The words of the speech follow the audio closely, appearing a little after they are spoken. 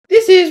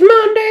is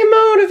Monday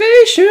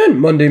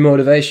Motivation. Monday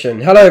Motivation.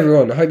 Hello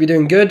everyone, I hope you're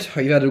doing good. I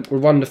hope you've had a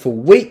wonderful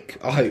week.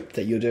 I hope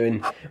that you're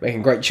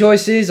making great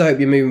choices. I hope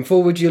you're moving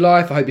forward to your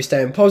life. I hope you're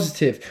staying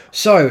positive.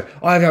 So,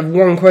 I have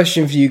one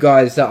question for you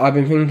guys that I've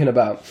been thinking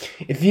about.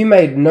 If you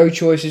made no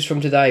choices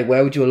from today,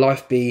 where would your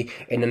life be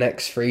in the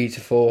next 3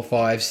 to 4,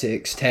 5,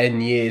 6,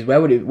 10 years?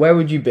 Where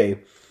would you be?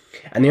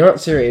 And the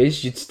answer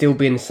is, you'd still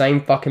be in the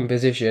same fucking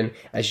position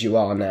as you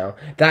are now.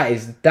 That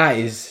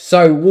is.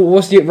 So,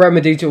 what's the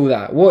remedy to all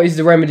that? What is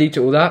the remedy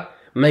to all that?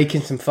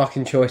 Making some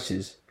fucking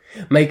choices.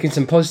 Making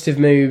some positive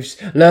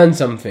moves. Learn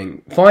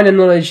something. Find the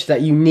knowledge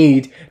that you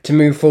need to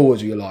move forward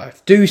with your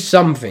life. Do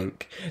something.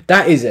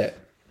 That is it.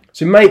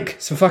 So make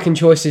some fucking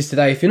choices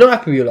today if you're not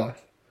happy with your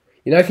life.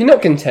 You know, if you're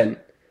not content.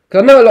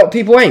 Because I know a lot of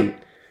people ain't.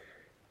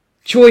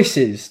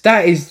 Choices.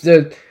 That is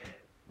the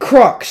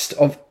crux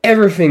of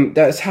everything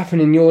that's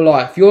happened in your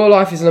life. Your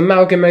life is an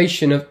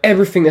amalgamation of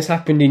everything that's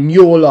happened in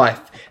your life.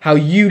 How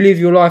you live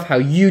your life, how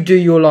you do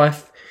your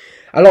life.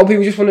 A lot of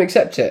people just want to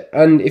accept it.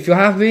 And if you're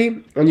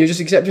happy and you're just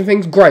accepting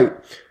things, great.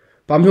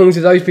 But I'm talking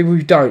to those people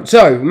who don't.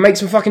 So, make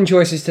some fucking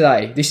choices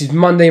today. This is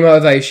Monday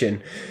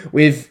Motivation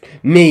with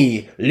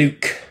me,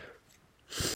 Luke.